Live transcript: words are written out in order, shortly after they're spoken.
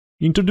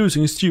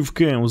Introducing Steve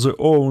Kamb, the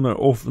owner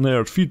of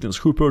Nerd Fitness,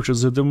 who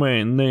purchased the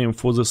domain name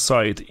for the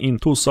site in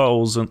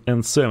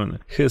 2007,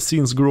 has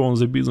since grown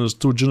the business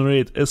to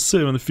generate a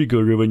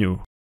 7-figure revenue.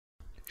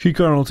 He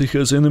currently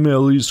has an email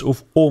list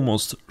of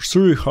almost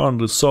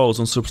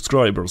 300,000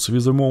 subscribers,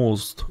 with the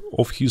most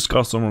of his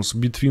customers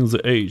between the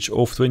age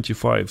of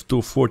 25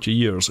 to 40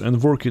 years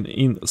and working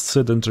in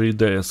sedentary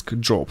desk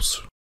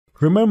jobs.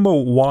 Remember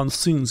one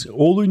thing,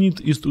 all you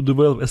need is to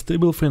develop a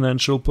stable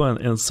financial plan,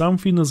 and some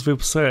fitness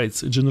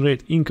websites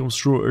generate income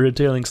through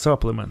retailing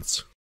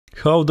supplements.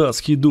 How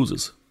does he do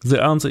this?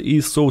 The answer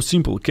is so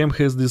simple. Kamb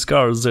has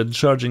discovered that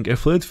charging a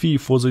flat fee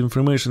for the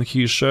information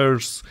he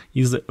shares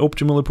is the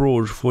optimal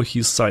approach for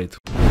his site.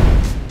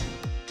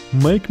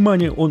 Make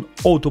money on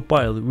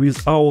autopilot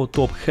with our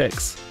top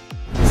hacks.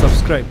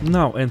 Subscribe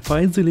now and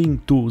find the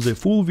link to the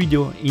full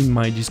video in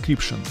my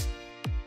description.